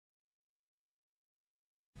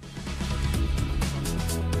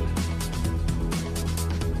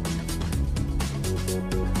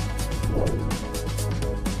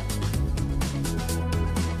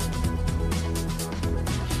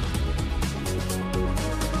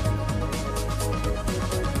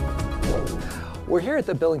We're here at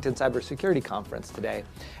the Billington CyberSecurity Conference today,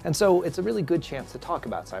 and so it's a really good chance to talk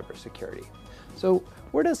about cybersecurity. So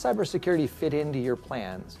where does cybersecurity fit into your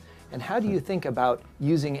plans, and how do you think about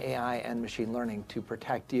using AI and machine learning to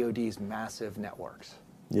protect DoD's massive networks?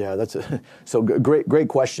 Yeah, that's great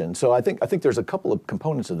question. So I think there's a couple of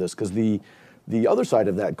components of this, because the other side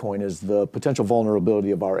of that coin is the potential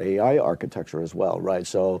vulnerability of our AI architecture as well, right?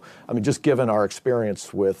 So, I mean, just given our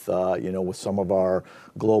experience with, with some of our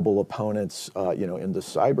global opponents, in the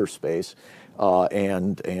cyberspace,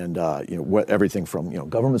 everything from,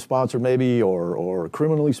 government sponsored maybe, or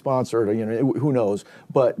criminally sponsored, who knows?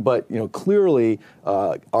 But clearly,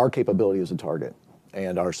 our capability is a target.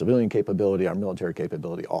 And our civilian capability, our military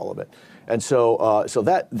capability, all of it, and so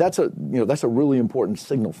that's a really important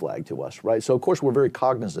signal flag to us, right? So of course we're very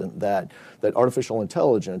cognizant that artificial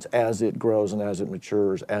intelligence, as it grows and as it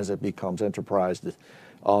matures, as it becomes enterprised,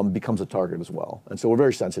 becomes a target as well, and so we're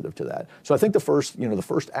very sensitive to that. So I think the first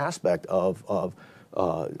aspect of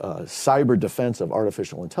cyber defense of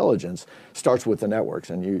artificial intelligence starts with the networks,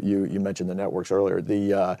 and you mentioned the networks earlier.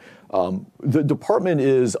 The department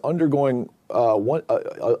is undergoing a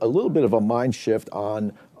little bit of a mind shift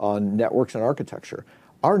on networks and architecture.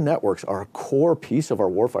 Our networks are a core piece of our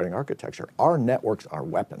warfighting architecture. Our networks are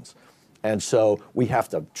weapons. And so we have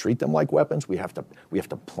to treat them like weapons. We have to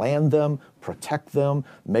plan them, protect them,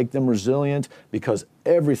 make them resilient, because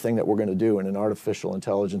everything that we're going to do in an artificial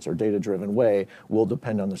intelligence or data-driven way will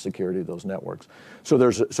depend on the security of those networks. So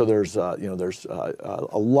there's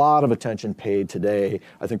a lot of attention paid today.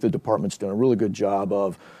 I think the department's done a really good job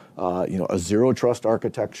of a zero trust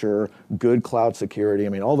architecture, good cloud security. I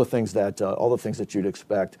mean, all the things that you'd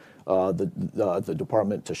expect the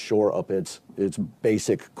department to shore up its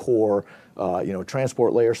basic core,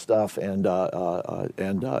 transport layer stuff and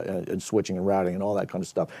switching and routing and all that kind of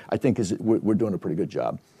stuff. I think we're doing a pretty good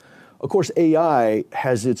job. Of course, AI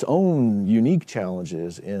has its own unique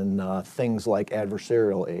challenges in things like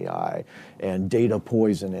adversarial AI and data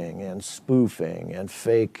poisoning and spoofing and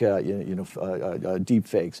fake, deep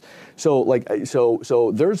fakes.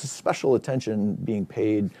 So there's special attention being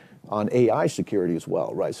paid on AI security as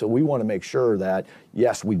well, right? So we want to make sure that,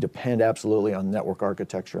 yes, we depend absolutely on network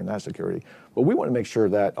architecture and that security, but we want to make sure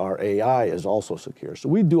that our AI is also secure. So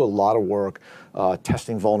we do a lot of work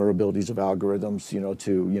testing vulnerabilities of algorithms,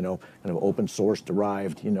 to kind of open source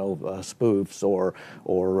derived, spoofs or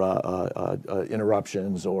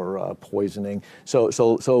interruptions or poisoning. So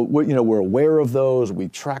we're aware of those. We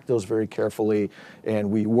track those very carefully, and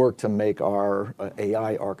we work to make our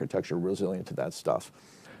AI architecture resilient to that stuff.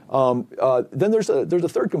 Then there's a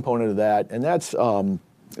third component of that, and that's the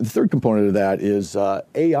third component of that is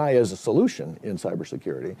AI as a solution in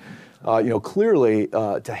cybersecurity. Clearly,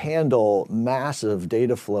 to handle massive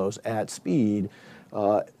data flows at speed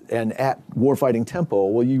and at warfighting tempo,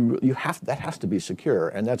 well, that has to be secure,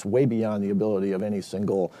 and that's way beyond the ability of any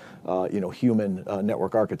single human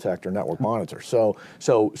network architect or network monitor. So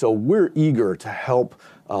we're eager to help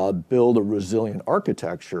build a resilient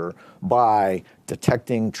architecture by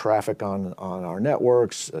detecting traffic on our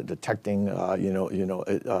networks, detecting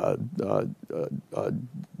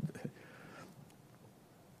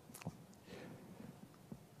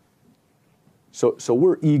So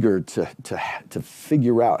we're eager to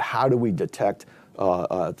figure out, how do we detect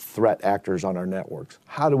threat actors on our networks?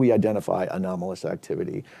 How do we identify anomalous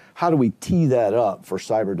activity? How do we tee that up for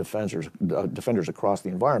cyber defenders across the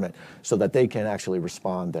environment so that they can actually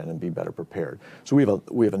respond then and be better prepared? So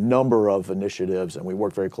we have a number of initiatives, and we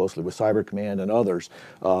work very closely with Cyber Command and others,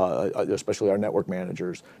 especially our network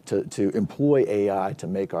managers, to employ AI to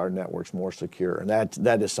make our networks more secure. And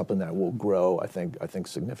that is something that will grow, I think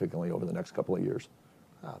significantly over the next couple of years.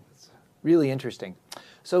 Wow, that's really interesting.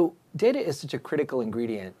 So data is such a critical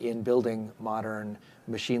ingredient in building modern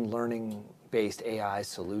machine learning-based AI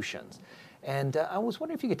solutions. And I was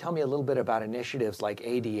wondering if you could tell me a little bit about initiatives like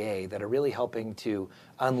ADA that are really helping to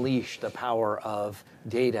unleash the power of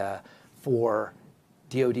data for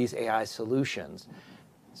DoD's AI solutions.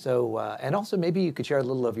 So, and also maybe you could share a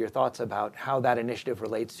little of your thoughts about how that initiative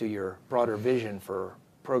relates to your broader vision for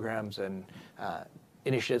programs and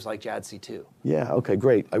initiatives like JADC2. Yeah, okay,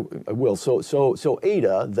 great, I will. So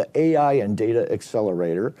ADA, the AI and Data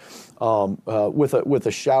Accelerator, with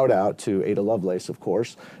a shout out to Ada Lovelace, of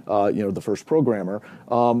course, the first programmer.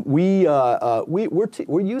 We're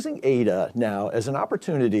using ADA now as an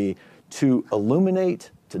opportunity to illuminate,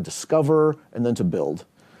 to discover, and then to build.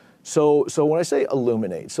 So when I say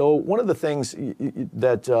illuminate, so one of the things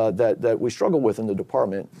that we struggle with in the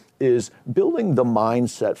department is building the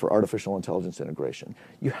mindset for artificial intelligence integration.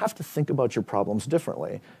 You have to think about your problems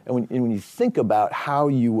differently. And when you think about how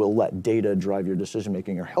you will let data drive your decision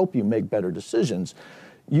making or help you make better decisions,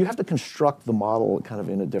 you have to construct the model kind of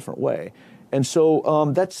in a different way. And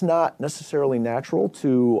so that's not necessarily natural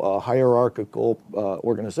to a hierarchical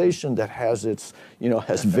organization that has its,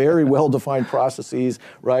 has very well-defined processes,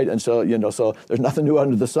 right? And so, so there's nothing new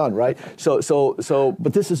under the sun, right?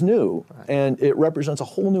 But this is new, and it represents a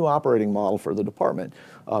whole new operating model for the department.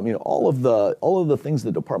 All of the things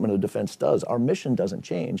the Department of Defense does, our mission doesn't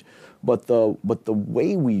change, but the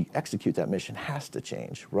way we execute that mission has to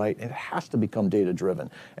change, right? And it has to become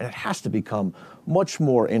data-driven, and it has to become much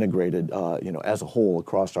more integrated, as a whole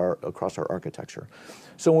across our architecture.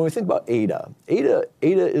 So when we think about ADA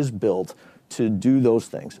is built to do those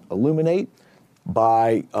things. Illuminate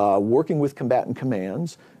by working with combatant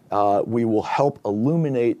commands. We will help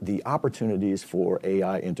illuminate the opportunities for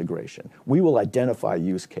AI integration. We will identify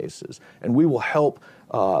use cases, and we will help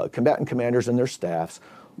combatant commanders and their staffs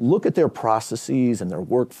look at their processes and their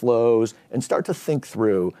workflows and start to think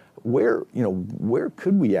through where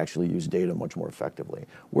could we actually use data much more effectively?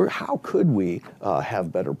 How could we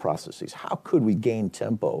have better processes? How could we gain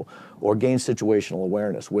tempo or gain situational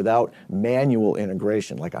awareness without manual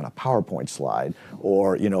integration, like on a PowerPoint slide,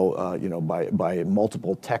 or by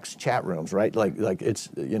multiple text chat rooms, right? Like it's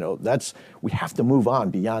we have to move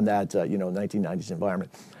on beyond that 1990s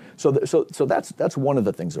environment. So that's one of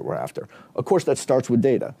the things that we're after. Of course, that starts with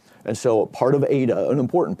data. And so part of ADA, an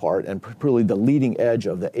important part, and really the leading edge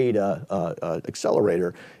of the ADA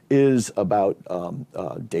accelerator, is about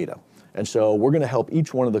data. And so we're going to help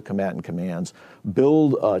each one of the combatant commands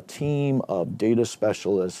build a team of data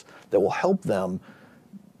specialists that will help them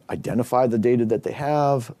identify the data that they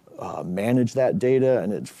have, manage that data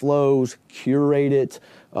and its flows, curate it,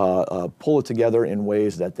 pull it together in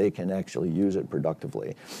ways that they can actually use it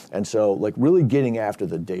productively. And so, really getting after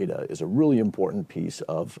the data is a really important piece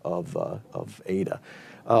of ADA.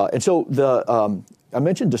 And so I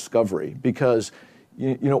mentioned discovery because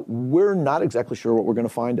we're not exactly sure what we're going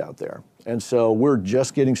to find out there. And so we're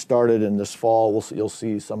just getting started in this fall. You'll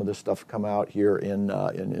see some of this stuff come out here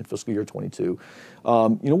in fiscal year 22.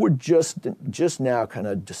 We're just now kind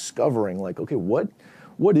of discovering, okay,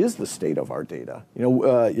 what is the state of our data?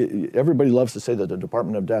 Everybody loves to say that the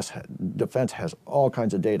Department of Defense has all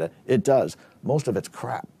kinds of data. It does. Most of it's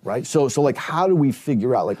crap, right? So how do we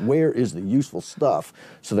figure out where is the useful stuff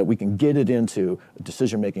so that we can get it into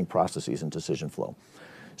decision-making processes and decision flow?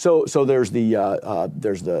 So there's the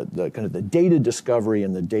kind of the data discovery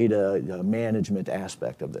and the data management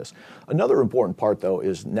aspect of this. Another important part, though,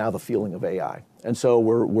 is now the feeling of AI. And so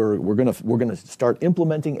we're gonna start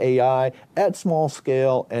implementing AI at small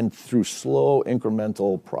scale and through slow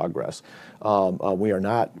incremental progress. We are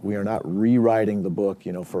not rewriting the book,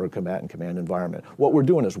 for a combatant command environment. What we're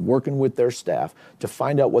doing is working with their staff to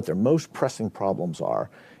find out what their most pressing problems are,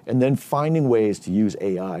 and then finding ways to use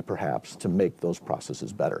AI, perhaps, to make those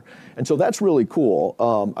processes better. And so that's really cool.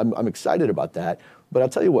 I'm excited about that, but I'll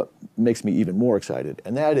tell you what makes me even more excited,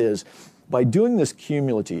 and that is by doing this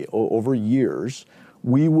cumulatively over years,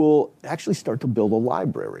 we will actually start to build a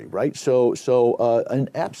library, right? So an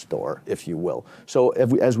app store, if you will. So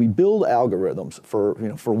as we build algorithms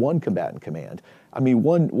for one combatant command, I've been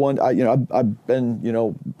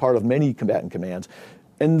part of many combatant commands.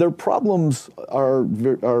 And their problems are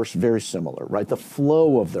very similar, right? The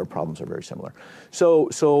flow of their problems are very similar. So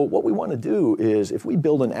what we want to do is, if we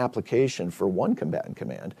build an application for one combatant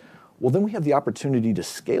command, well, then we have the opportunity to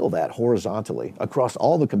scale that horizontally across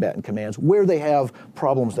all the combatant commands where they have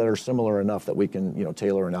problems that are similar enough that we can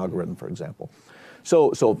tailor an algorithm, for example.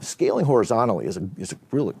 So scaling horizontally is a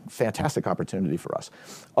really fantastic opportunity for us.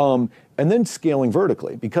 And then scaling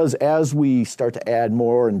vertically, because as we start to add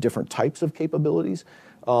more and different types of capabilities,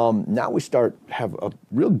 now we have a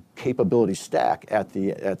real capability stack at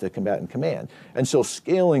the combatant command. And so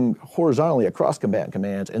scaling horizontally across combatant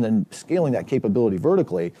commands and then scaling that capability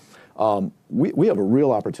vertically, we have a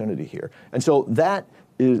real opportunity here. And so that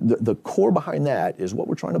is the core behind that is what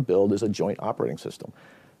we're trying to build is a joint operating system.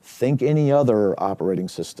 Think any other operating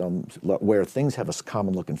system where things have a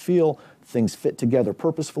common look and feel, things fit together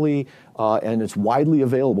purposefully, and it's widely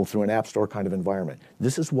available through an app store kind of environment.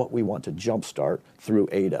 This is what we want to jumpstart through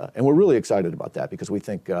ADA, and we're really excited about that because we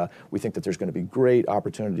think that there's going to be great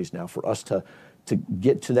opportunities now for us to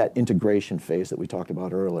get to that integration phase that we talked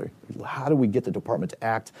about earlier. How do we get the department to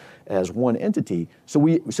act as one entity so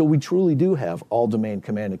we truly do have all domain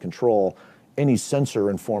command and control any sensor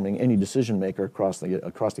informing any decision maker across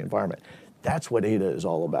the environment. That's what ADA is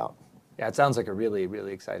all about. Yeah, it sounds like a really,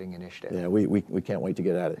 really exciting initiative. Yeah, we can't wait to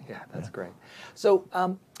get at it. Yeah, that's great. So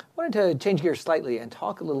I wanted to change gears slightly and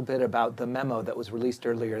talk a little bit about the memo that was released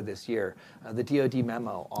earlier this year, the DoD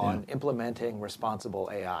memo on implementing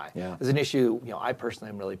responsible AI. Yeah. It's an issue I personally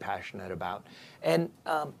am really passionate about. And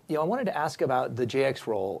I wanted to ask about the JX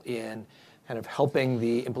role in kind of helping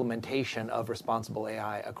the implementation of responsible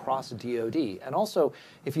AI across DoD. And also,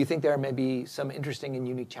 if you think there may be some interesting and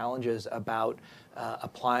unique challenges about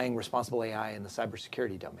applying responsible AI in the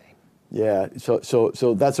cybersecurity domain. Yeah,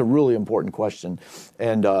 so that's a really important question,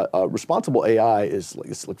 and responsible AI is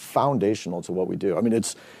like foundational to what we do. I mean,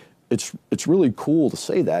 it's really cool to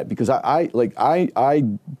say that, because I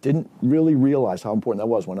didn't really realize how important that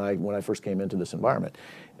was when I first came into this environment,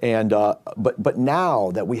 and but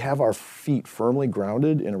now that we have our feet firmly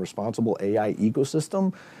grounded in a responsible AI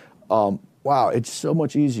ecosystem. Wow, it's so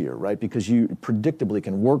much easier, right? Because you predictably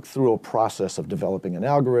can work through a process of developing an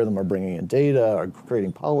algorithm or bringing in data or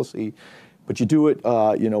creating policy, but you do it,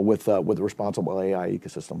 with a responsible AI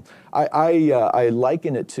ecosystem. I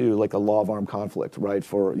liken it to like a law of armed conflict, right?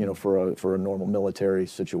 For a normal military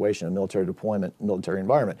situation, a military deployment, military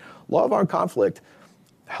environment. Law of armed conflict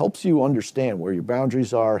helps you understand where your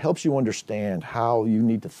boundaries are, helps you understand how you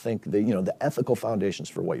need to think, the ethical foundations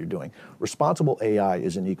for what you're doing. Responsible AI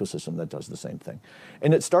is an ecosystem that does the same thing.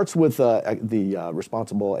 And it starts with the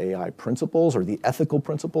responsible AI principles, or the ethical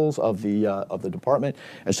principles of the department.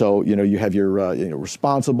 And so, you have your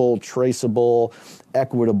responsible, traceable,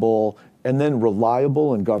 equitable, and then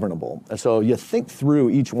reliable and governable. And so you think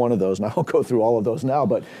through each one of those, and I won't go through all of those now,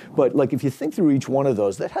 but like if you think through each one of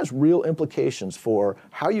those, that has real implications for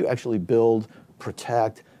how you actually build,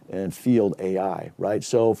 protect, and field AI, right?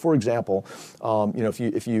 So, for example,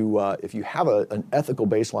 if you have an ethical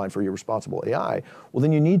baseline for your responsible AI, well,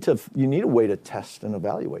 then you need a way to test and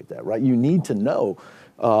evaluate that, right? You need to know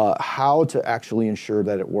how to actually ensure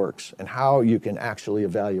that it works, and how you can actually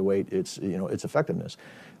evaluate its effectiveness.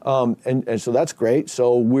 And so that's great.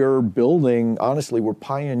 So we're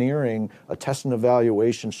pioneering a test and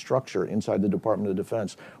evaluation structure inside the Department of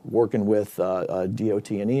Defense, working with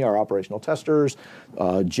DOT&E, our operational testers,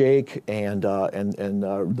 Jake, and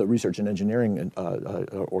the research and engineering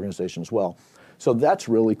organization as well. So that's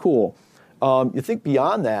really cool. You think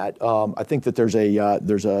beyond that, I think that there's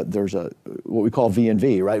a what we call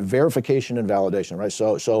V&V, right? Verification and validation, right?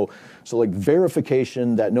 So like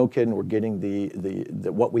verification that, no kidding, we're getting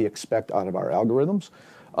the what we expect out of our algorithms,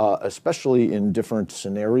 especially in different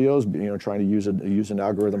scenarios. Trying to use an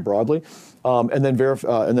algorithm broadly, and then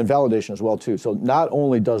validation as well too. So not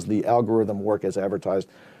only does the algorithm work as advertised,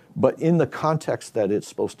 but in the context that it's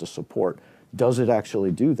supposed to support. Does it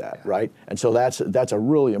actually do that, right? And so that's a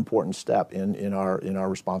really important step in our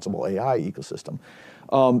responsible AI ecosystem.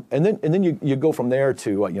 And then you go from there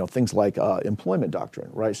to things like employment doctrine,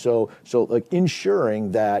 right? So like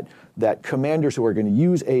ensuring that commanders who are going to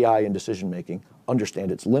use AI in decision making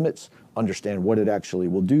understand its limits, understand what it actually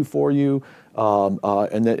will do for you,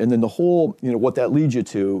 and then the whole what that leads you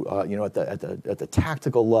to at the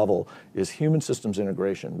tactical level is human systems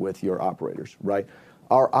integration with your operators, right?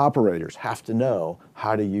 Our operators have to know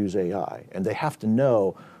how to use AI, and they have to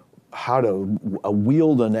know how to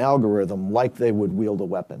wield an algorithm like they would wield a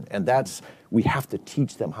weapon, and we have to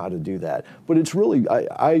teach them how to do that. But it's really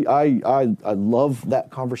I love that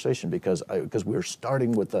conversation because we're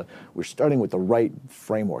starting with the right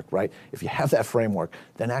framework, right? If you have that framework,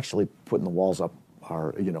 then actually putting the walls up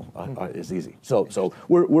is easy. So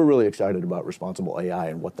we're really excited about responsible AI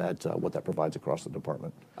and what that provides across the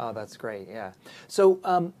department. Oh, that's great. Yeah.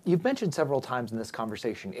 So you've mentioned several times in this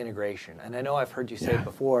conversation integration, and I know I've heard you say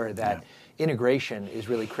before that integration is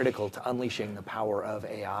really critical to unleashing the power of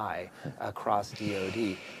AI across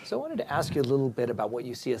DoD. So I wanted to ask you a little bit about what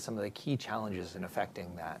you see as some of the key challenges in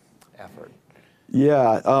affecting that effort.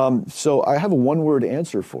 Yeah. So I have a one-word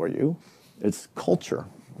answer for you. It's culture.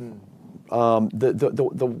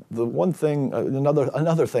 The one thing,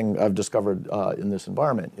 another thing I've discovered in this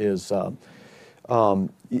environment is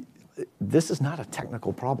this is not a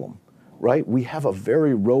technical problem, right? We have a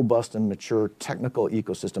very robust and mature technical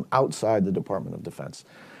ecosystem outside the Department of Defense.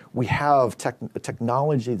 We have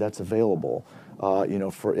technology that's available,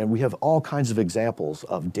 and we have all kinds of examples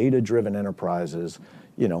of data-driven enterprises.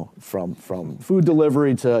 From food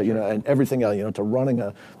delivery to and everything else, to running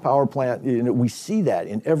a power plant. We see that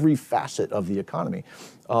in every facet of the economy.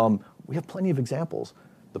 We have plenty of examples.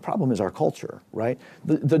 The problem is our culture, right?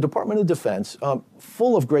 The Department of Defense,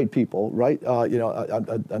 full of great people, right?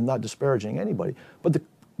 I'm not disparaging anybody, but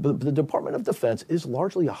But the Department of Defense is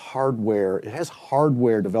largely it has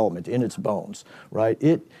hardware development in its bones, right?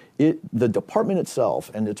 The department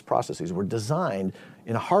itself and its processes were designed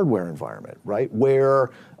in a hardware environment, right? Where,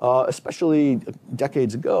 especially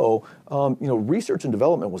decades ago, research and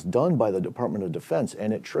development was done by the Department of Defense,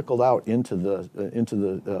 and it trickled out into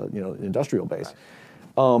the industrial base.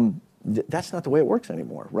 Right. That's not the way it works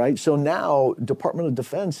anymore, right? So now, Department of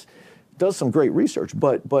Defense does some great research,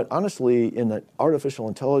 but honestly, in the artificial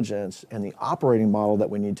intelligence and the operating model that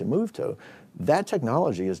we need to move to, that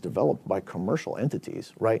technology is developed by commercial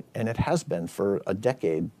entities, right? And it has been for a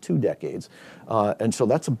decade, 2 decades. And so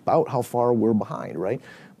that's about how far we're behind, right?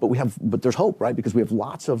 But there's hope, right? Because we have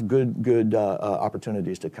lots of good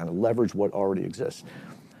opportunities to kind of leverage what already exists.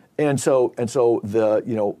 And so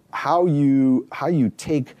how you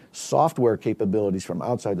take software capabilities from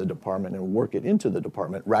outside the department and work it into the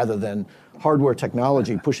department rather than hardware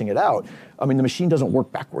technology pushing it out. I mean, the machine doesn't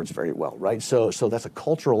work backwards very well, right? So that's a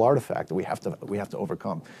cultural artifact that we have to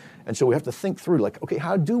overcome. And so we have to think through, like, okay,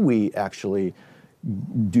 how do we actually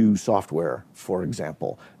do software, for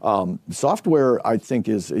example? Software, I think,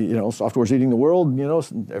 is, software's eating the world,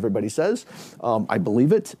 everybody says. I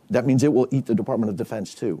believe it. That means it will eat the Department of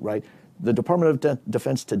Defense too, right? The Department of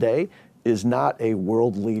Defense today is not a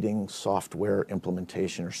world-leading software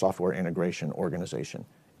implementation or software integration organization.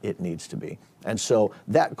 It needs to be. And so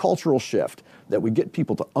that cultural shift, that we get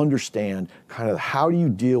people to understand kind of how do you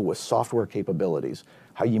deal with software capabilities,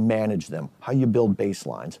 how you manage them, how you build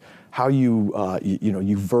baselines, how you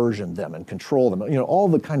version them and control them, all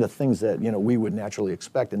the kind of things that we would naturally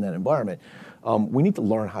expect in that environment. We need to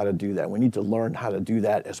learn how to do that. We need to learn how to do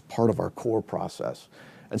that as part of our core process.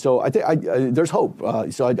 And so I think there's hope.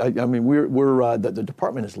 The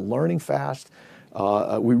department is learning fast.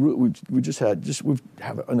 We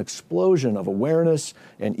have an explosion of awareness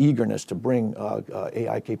and eagerness to bring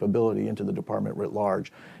AI capability into the department writ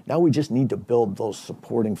large. Now we just need to build those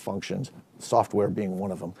supporting functions, software being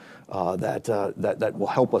one of them, that will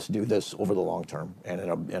help us do this over the long term and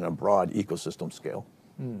in a broad ecosystem scale.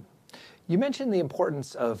 Mm. You mentioned the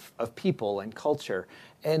importance of people and culture,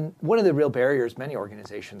 and one of the real barriers many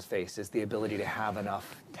organizations face is the ability to have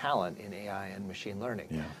enough talent in AI and machine learning.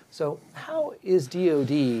 Yeah. So how is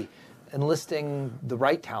DoD enlisting the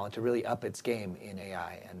right talent to really up its game in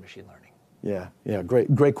AI and machine learning? Yeah,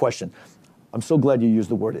 great question. I'm so glad you used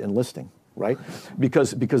the word enlisting, right?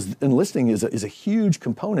 Because enlisting is a huge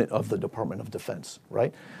component of the Department of Defense,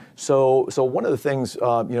 right? So one of the things,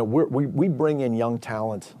 we bring in young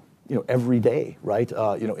talent every day, right?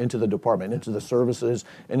 Into the department, into the services,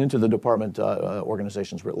 and into the department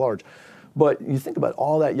organizations writ large. But you think about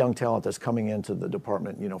all that young talent that's coming into the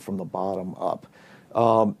department, from the bottom up.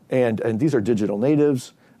 And these are digital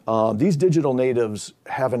natives. These digital natives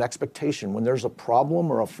have an expectation. When there's a problem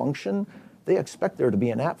or a function, they expect there to be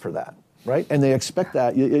an app for that, right? And they expect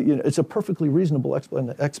that. It's a perfectly reasonable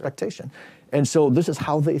expectation. And so this is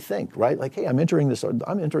how they think, right? Like, hey, I'm entering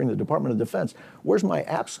the Department of Defense. Where's my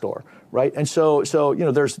app store, right? And so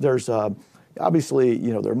there's obviously,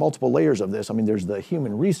 there are multiple layers of this. I mean, there's the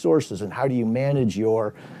human resources and how do you manage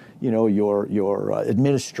your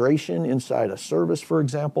administration inside a service, for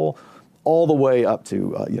example, all the way up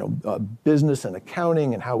to business and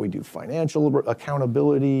accounting and how we do financial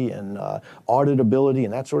accountability and auditability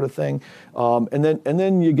and that sort of thing. And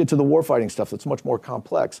then you get to the warfighting stuff that's much more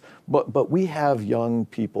complex. But we have young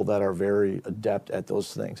people that are very adept at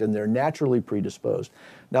those things, and they're naturally predisposed.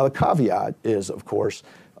 Now the caveat is, of course,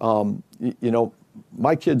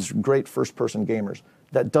 my kids, great first-person gamers.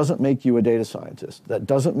 That doesn't make you a data scientist. That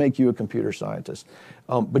doesn't make you a computer scientist.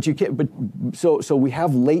 But you can't. So we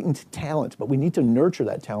have latent talent, but we need to nurture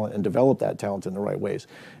that talent and develop that talent in the right ways.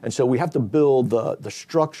 And so we have to build the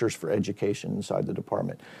structures for education inside the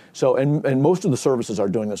department. So and most of the services are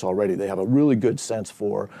doing this already. They have a really good sense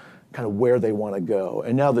for kind of where they want to go.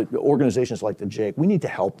 And now the organizations like the JAIC, we need to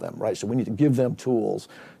help them, right? So we need to give them tools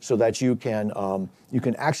so that you can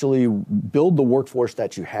actually build the workforce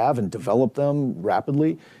that you have and develop them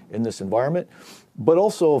rapidly in this environment, but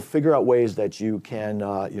also figure out ways that you can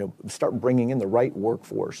start bringing in the right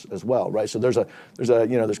workforce as well, right? So there's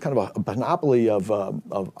kind of a panoply of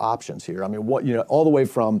options here. I mean, all the way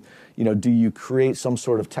from do you create some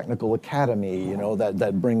sort of technical academy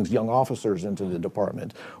that brings young officers into the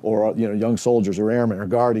department, or young soldiers or airmen or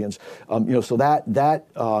guardians, so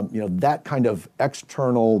that kind of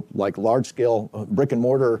external, like large scale brick and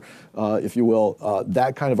mortar, if you will,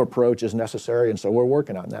 that kind of approach is necessary, and so we're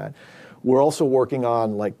working on that. We're also working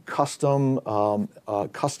on like custom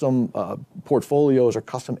portfolios or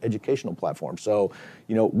custom educational platforms. So,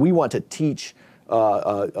 we want to teach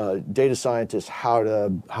data scientists how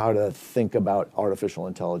to think about artificial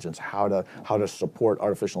intelligence, how to support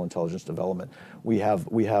artificial intelligence development. We have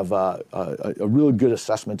a really good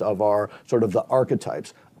assessment of our sort of the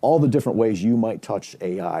archetypes, all the different ways you might touch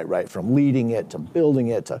AI, right? From leading it to building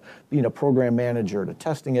it to being a program manager to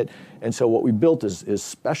testing it. And so what we built is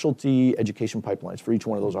specialty education pipelines for each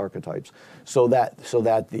one of those archetypes, so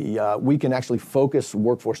that we can actually focus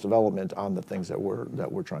workforce development on the things that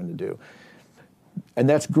we're trying to do. And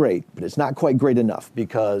that's great, but it's not quite great enough,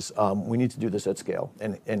 because we need to do this at scale.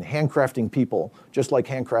 And handcrafting people, just like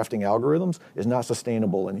handcrafting algorithms, is not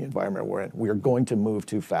sustainable in the environment we're in. We are going to move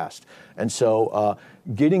too fast. And so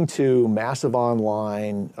getting to massive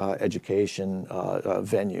online education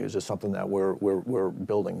venues is something that we're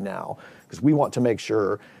building now, because we want to make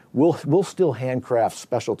sure we'll still handcraft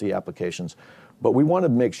specialty applications, but we want to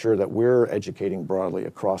make sure that we're educating broadly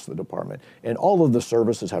across the department. And all of the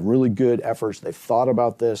services have really good efforts. They've thought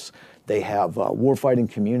about this. They have warfighting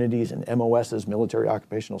communities and MOSs, military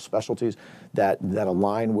occupational specialties, that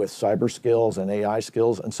align with cyber skills and AI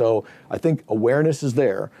skills. And so I think awareness is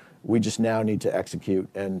there. We just now need to execute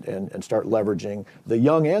and start leveraging the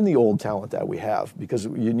young and the old talent that we have, because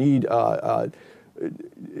you need,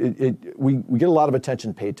 we get a lot of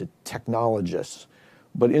attention paid to technologists.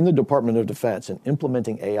 But in the Department of Defense and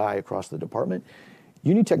implementing AI across the department,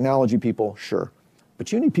 you need technology people, sure.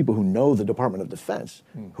 But you need people who know the Department of Defense,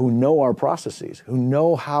 who know our processes, who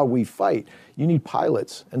know how we fight. You need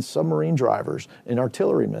pilots and submarine drivers and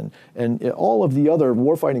artillerymen and all of the other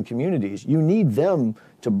warfighting communities. You need them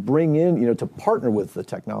to bring in, to partner with the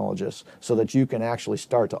technologists, so that you can actually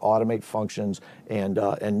start to automate functions and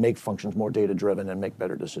make functions more data-driven and make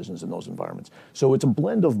better decisions in those environments. So it's a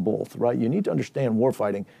blend of both, right? You need to understand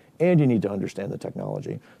warfighting, and you need to understand the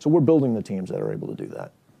technology. So we're building the teams that are able to do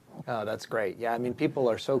that. Oh, that's great. Yeah, I mean, people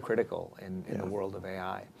are so critical in the world of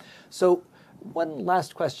AI. So one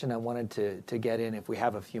last question I wanted to get in, if we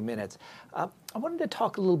have a few minutes. I wanted to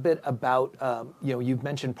talk a little bit about, you've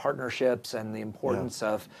mentioned partnerships and the importance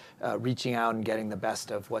of reaching out and getting the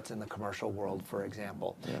best of what's in the commercial world, for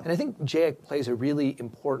example. Yeah. And I think JAIC plays a really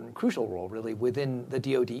important, crucial role, really, within the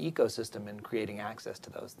DoD ecosystem in creating access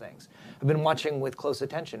to those things. I've been watching with close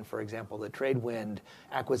attention, for example, the Tradewind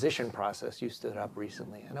acquisition process you stood up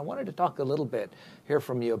recently. And I wanted to talk a little bit, hear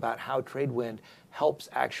from you about how Tradewind helps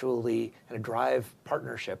actually kind of drive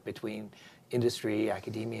partnership between industry,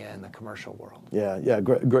 academia, and the commercial world. Yeah,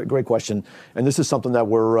 great question. And this is something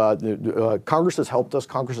that Congress has helped us.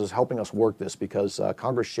 Congress is helping us work this, because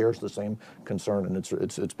Congress shares the same concern, and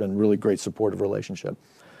it's been really great supportive relationship.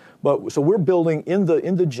 But so we're building in the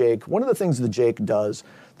JAIC. One of the things the JAIC does,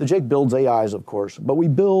 the JAIC builds AIs, of course, but we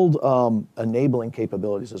build enabling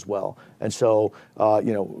capabilities as well. And so,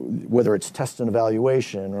 whether it's test and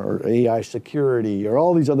evaluation or AI security or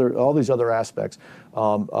all these other aspects,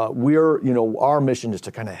 our mission is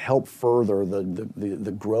to kind of help further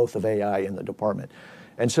the growth of AI in the department.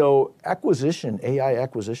 And so AI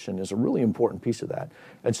acquisition is a really important piece of that.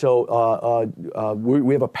 And so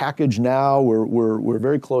we have a package now. We're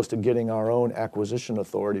very close to getting our own acquisition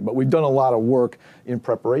authority, but we've done a lot of work in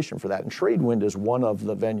preparation for that. And Tradewind is one of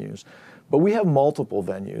the venues. But we have multiple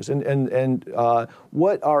venues. And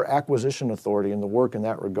what our acquisition authority and the work in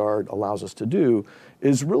that regard allows us to do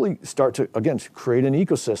is really start to, again, create an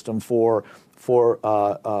ecosystem for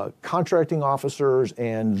contracting officers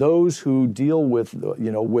and those who deal with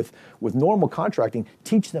normal contracting,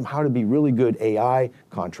 teach them how to be really good AI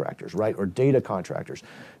contractors, right, or data contractors,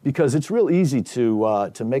 because it's real easy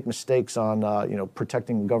to make mistakes on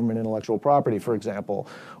protecting government intellectual property, for example,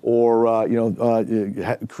 or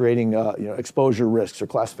creating exposure risks or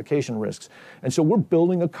classification risks. And so we're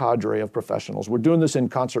building a cadre of professionals. We're doing this in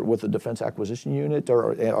concert with the Defense Acquisition Unit,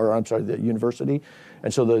 the university.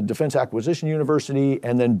 And so the Defense Acquisition University,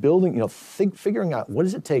 and then building, figuring out what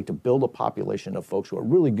does it take to build a population of folks who are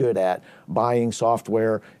really good at buying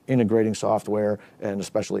software, integrating software, and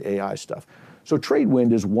especially AI stuff. So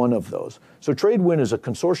Tradewind is one of those. So Tradewind is a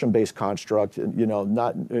consortium-based construct.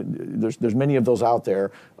 There's many of those out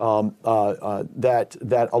there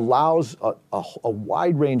that allows a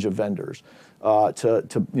wide range of vendors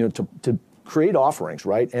to create offerings,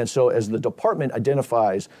 right? And so as the department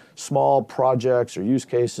identifies small projects or use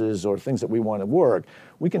cases or things that we want to work,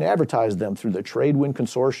 we can advertise them through the Tradewind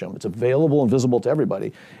consortium. It's available and visible to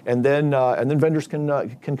everybody, and then vendors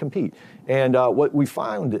can compete. And what we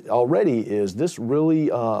found already is this really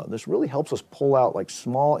helps us pull out like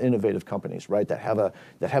small innovative companies, right? That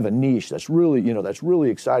have a niche that's really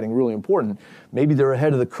exciting, really important. Maybe they're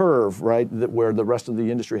ahead of the curve, right? Where the rest of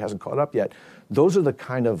the industry hasn't caught up yet. those are the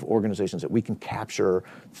kind of organizations that we can capture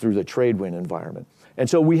through the Tradewin environment. And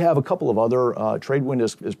so we have a couple of other, Tradewin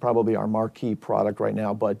is probably our marquee product right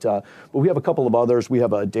now, but we have a couple of others. We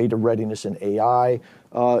have a data readiness and AI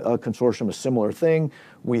consortium, a similar thing.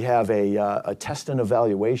 We have a test and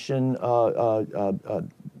evaluation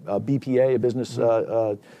BPA, a business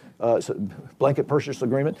blanket purchase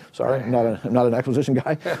agreement. Sorry, I'm not an acquisition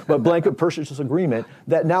guy, but blanket purchase agreement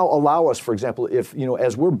that now allow us, for example, if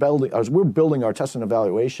as we're building our test and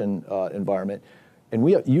evaluation environment, and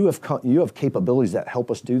you have capabilities that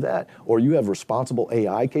help us do that, or you have responsible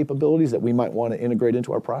AI capabilities that we might want to integrate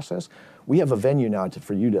into our process, we have a venue now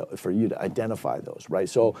for you to identify those, right?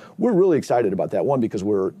 So we're really excited about that one because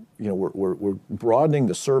we're broadening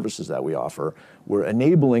the services that we offer, we're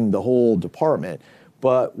enabling the whole department,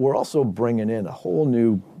 but we're also bringing in a whole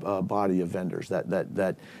new body of vendors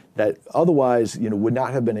that otherwise would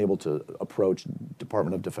not have been able to approach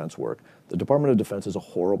Department of Defense work. The Department of Defense is a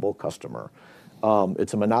horrible customer.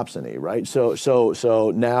 It's a monopsony, right? So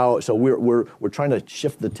we're trying to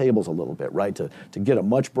shift the tables a little bit, right? To get a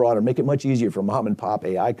much broader, make it much easier for mom and pop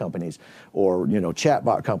AI companies, or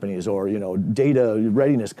chatbot companies, or data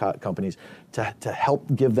readiness companies to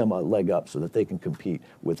help give them a leg up so that they can compete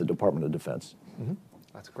with the Department of Defense. Mm-hmm.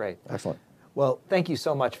 That's great. Excellent. Well, thank you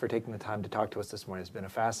so much for taking the time to talk to us this morning. It's been a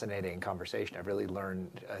fascinating conversation. I've really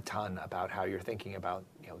learned a ton about how you're thinking about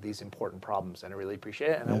these important problems, and I really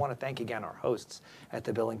appreciate it. And I want to thank again our hosts at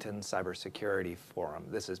the Billington CyberSecurity Forum.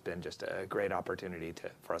 This has been just a great opportunity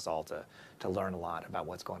for us all to learn a lot about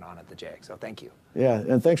what's going on at the JAG. So thank you. Yeah,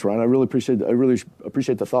 and thanks, Ron. I really appreciate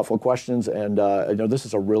the thoughtful questions, and this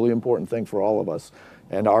is a really important thing for all of us.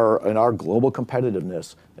 And our global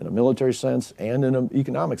competitiveness in a military sense and in an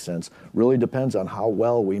economic sense really depends on how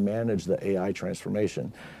well we manage the AI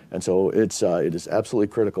transformation. And so it is absolutely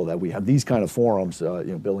critical that we have these kind of forums,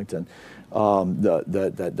 Billington,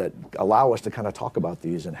 that allow us to kind of talk about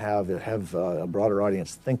these and have a broader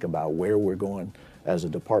audience think about where we're going as a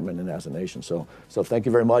department and as a nation. So thank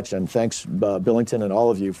you very much, and thanks Billington and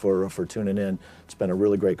all of you for tuning in. It's been a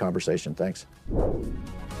really great conversation. Thanks.